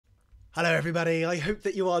Hello everybody, I hope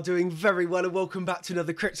that you are doing very well and welcome back to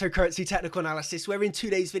another cryptocurrency technical analysis where in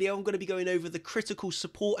today's video I'm going to be going over the critical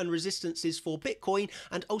support and resistances for Bitcoin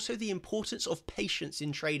and also the importance of patience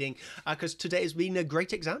in trading because today has been a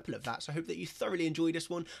great example of that. So I hope that you thoroughly enjoyed this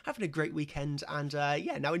one, having a great weekend and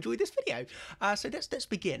yeah, now enjoy this video. So let's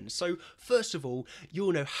begin. So first of all,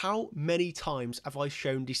 you'll know how many times have I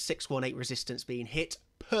shown the 618 resistance being hit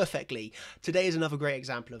perfectly. Today is another great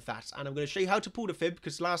example of that, and I'm going to show you how to pull the fib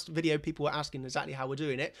because last video people were asking exactly how we're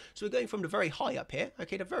doing it. So we're going from the very high up here,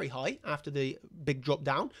 okay, the very high after the big drop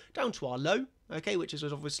down to our low, okay, which is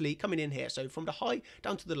obviously coming in here. So from the high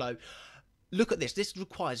down to the low. Look at this. This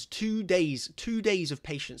requires 2 days of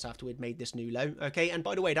patience after we'd made this new low, okay. And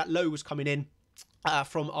by the way, that low was coming in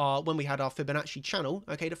from when we had our Fibonacci channel,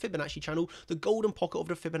 okay, the Fibonacci channel, the golden pocket of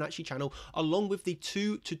the Fibonacci channel, along with the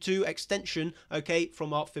 2 to 2 extension, okay,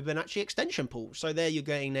 from our Fibonacci extension pool. So there you're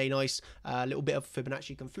getting a nice little bit of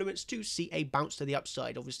Fibonacci confluence to see a bounce to the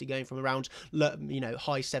upside, obviously going from around, you know,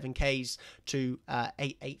 high 7Ks to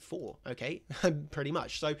 884, okay, pretty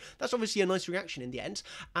much. So that's obviously a nice reaction in the end.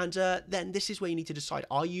 And then this is where you need to decide,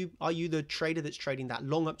 are you the trader that's trading that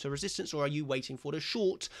long up to resistance, or are you waiting for the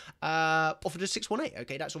short off of the 618?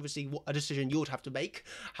 Okay, that's obviously a decision you would have to make,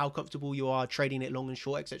 how comfortable you are trading it long and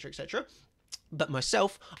short, etc, etc. But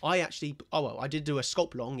myself, I actually, I did do a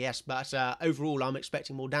scalp long, yes, but overall I'm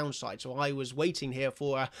expecting more downside. So I was waiting here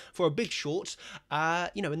for a big short,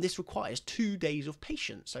 you know, and this requires 2 days of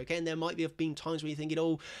patience, okay? And there might have been times when you're thinking,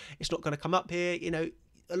 oh, it's not going to come up here, you know.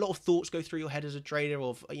 A lot of thoughts go through your head as a trader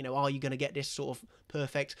of, you know, are you going to get this sort of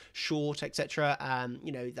perfect short, etc.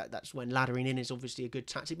 You know, that's when laddering in is obviously a good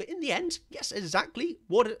tactic. But in the end, yes, exactly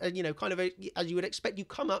what, you know, kind of as you would expect, you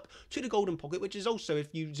come up to the golden pocket, which is also,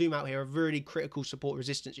 if you zoom out here, a really critical support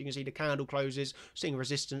resistance. You can see the candle closes, seeing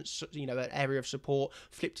resistance, you know, an area of support,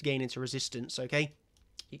 flipped again into resistance, okay?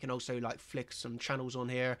 You can also like flick some channels on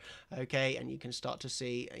here, okay, and you can start to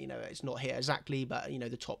see, you know, it's not here exactly, but you know,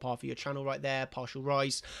 the top half of your channel right there, partial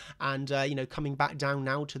rise, and you know, coming back down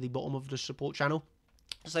now to the bottom of the support channel.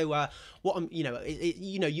 So what I'm, you know,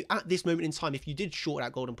 you at this moment in time, if you did short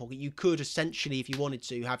that golden pocket, you could essentially, if you wanted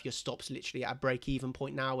to, have your stops literally at a break-even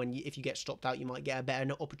point now, and if you get stopped out, you might get a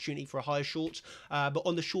better opportunity for a higher short. But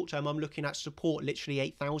on the short term, I'm looking at support literally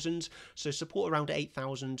 8,000. So support around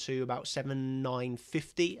 8,000 to about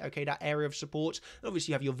 7,950. Okay, that area of support. And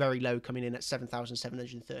obviously, you have your very low coming in at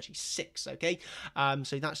 7,736. Okay,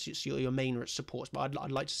 so that's just your main supports. But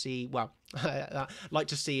I'd like to see, well, like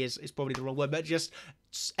to see is probably the wrong word, but just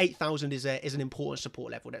 8,000 is an important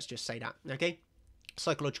support level. Let's just say that, okay?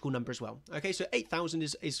 Psychological number as well. Okay, so 8,000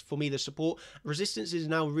 is for me the support. Resistance is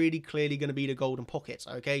now really clearly going to be the golden pocket.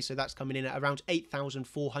 Okay, so that's coming in at around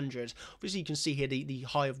 8,400. Obviously, you can see here the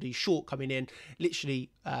high of the short coming in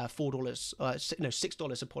literally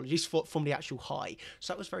 $6. Apologies from the actual high.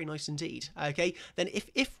 So that was very nice indeed. Okay, then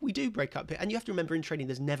if we do break up here, and you have to remember in trading,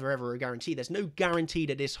 there's never ever a guarantee. There's no guarantee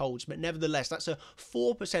that this holds, but nevertheless, that's a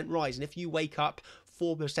 4% rise, and if you wake up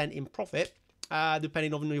 4% in profit,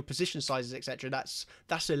 depending on your position sizes, etc., that's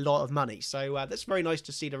a lot of money. So that's very nice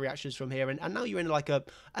to see the reactions from here, and now you're in like a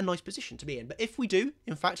nice position to be in. But if we do,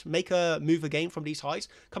 in fact, make a move again from these highs,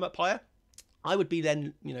 come up higher, I would be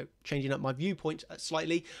then, you know, changing up my viewpoint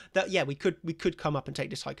slightly, that yeah, we could come up and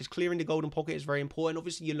take this high, because clearing the golden pocket is very important.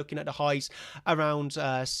 Obviously, you're looking at the highs around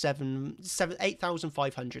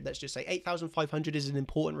 8,500. Let's just say 8,500 is an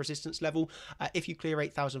important resistance level. If you clear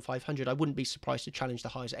 8,500, I wouldn't be surprised to challenge the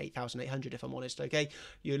highs at 8,800, if I'm honest. Okay,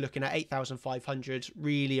 you're looking at 8,500,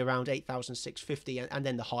 really around 8,650, and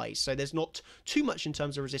then the highs. So there's not too much in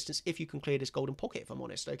terms of resistance if you can clear this golden pocket, if I'm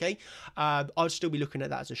honest. Okay, I'd still be looking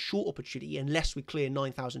at that as a short opportunity unless we clear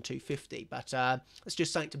 9,250, but it's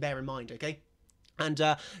just something to bear in mind, okay? And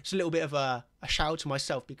it's a little bit of a shout out to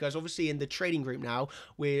myself, because obviously in the trading group now,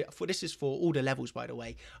 this is for all the levels, by the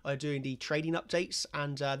way, doing the trading updates,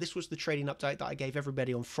 and this was the trading update that I gave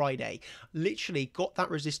everybody on Friday. Literally got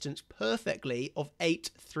that resistance perfectly of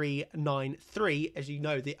 8,393. As you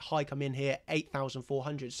know, the high come in here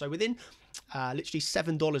 8,400. So within literally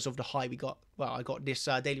 $7 of the high, I got this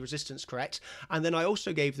daily resistance correct. And then I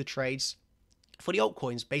also gave the trades for the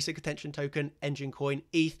altcoins: Basic Attention Token, Engine Coin,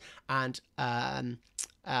 ETH, and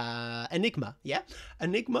Enigma. Yeah,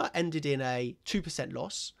 Enigma ended in a 2%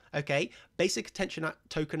 loss. Okay, Basic Attention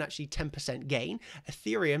Token actually 10% gain.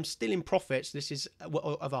 Ethereum still in profits. This is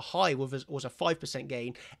of a high was a 5%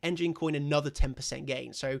 gain. Engine Coin another 10%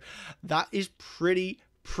 gain. So that is pretty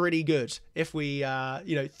good. If we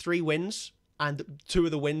 3 wins, and 2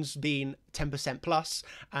 of the wins being 10% plus,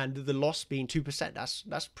 and the loss being 2%.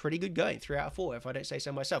 That's pretty good going. 3 out of 4, if I don't say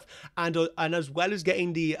so myself. And as well as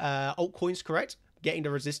getting the altcoins correct, getting the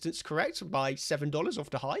resistance correct by $7 off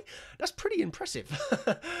the high. That's pretty impressive.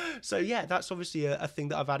 So yeah, that's obviously a thing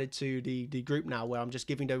that I've added to the group now, where I'm just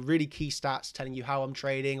giving the really key stats, telling you how I'm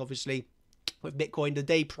trading. Obviously with Bitcoin the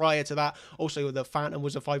day prior to that, also the Phantom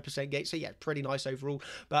was a 5% gate, so yeah, pretty nice overall.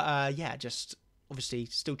 But yeah, just obviously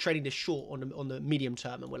still trading this short on the medium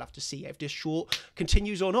term, and we'll have to see if this short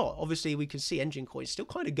continues or not. Obviously we can see Engine Coin still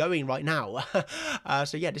kind of going right now.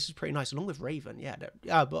 So yeah, this is pretty nice, along with Raven. Yeah,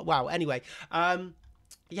 but wow, anyway,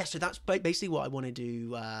 yeah, so that's basically what I want to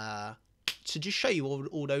do, to just show you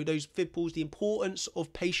all those fib pools, the importance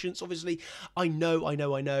of patience. Obviously, I know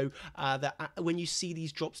that when you see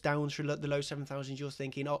these drops down through the low 7,000s, you're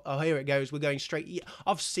thinking, oh, here it goes, we're going straight.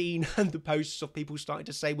 I've seen the posts of people starting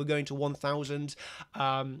to say we're going to 1,000.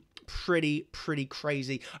 Pretty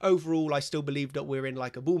crazy. Overall, I still believe that we're in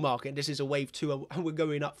like a bull market. This is a wave 2, and we're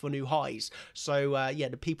going up for new highs. So yeah,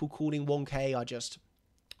 the people calling 1K are just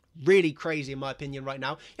really crazy in my opinion right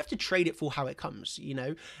now. You have to trade it for how it comes, you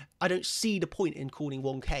know. I don't see the point in calling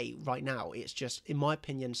 1K right now. It's just, in my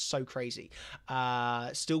opinion, so crazy.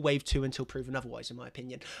 Still wave 2 until proven otherwise, in my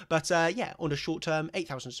opinion. But yeah, on the short term,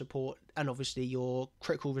 8,000 support, and obviously your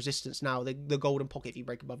critical resistance now, the golden pocket. If you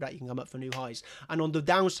break above that, you can come up for new highs. And on the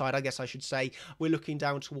downside, I guess I should say, we're looking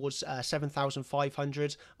down towards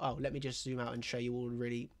 7,500. Oh, let me just zoom out and show you all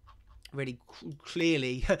really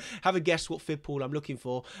clearly. Have a guess what fib pool I'm looking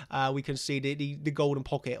for. We can see the golden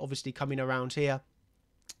pocket obviously coming around here.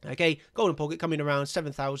 Okay, golden pocket coming around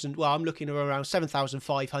 7,000. Well, I'm looking at around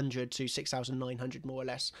 7,500 to 6,900 more or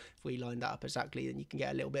less. If we line that up exactly, then you can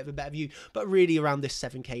get a little bit of a better view. But really around this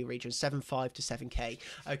 7K region, 7.5 to 7K.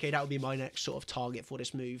 Okay, that would be my next sort of target for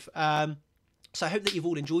this move. So I hope that you've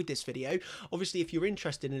all enjoyed this video. Obviously, if you're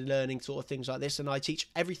interested in learning sort of things like this, and I teach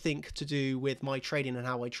everything to do with my trading and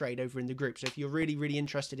how I trade over in the group. So if you're really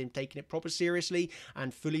interested in taking it proper seriously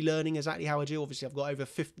and fully learning exactly how I do, obviously I've got over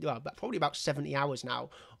 50, well, probably about 70 hours now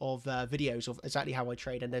of videos of exactly how I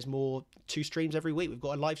trade. And there's more, 2 streams every week. We've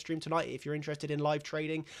got a live stream tonight. If you're interested in live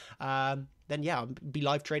trading, then yeah, I'll be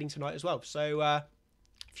live trading tonight as well. So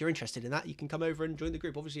if you're interested in that, you can come over and join the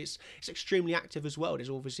group. Obviously, it's extremely active as well. There's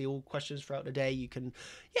obviously all questions throughout the day. You can,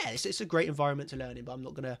 yeah, it's a great environment to learn in, but I'm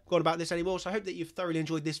not going to go on about this anymore. So I hope that you've thoroughly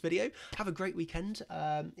enjoyed this video. Have a great weekend.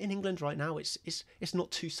 In England right now, it's not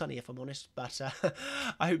too sunny, if I'm honest, but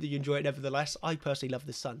I hope that you enjoy it nevertheless. I personally love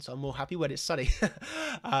the sun, so I'm more happy when it's sunny.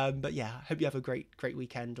 But yeah, I hope you have a great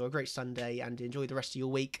weekend or a great Sunday, and enjoy the rest of your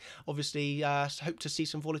week. Obviously, hope to see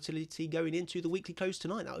some volatility going into the weekly close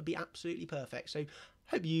tonight. That would be absolutely perfect. So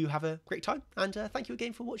hope you have a great time, and thank you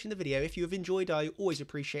again for watching the video. If you have enjoyed, I always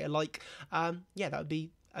appreciate a like. Yeah, that would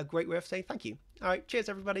be a great way of saying thank you. All right, cheers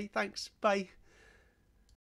everybody. Thanks. Bye.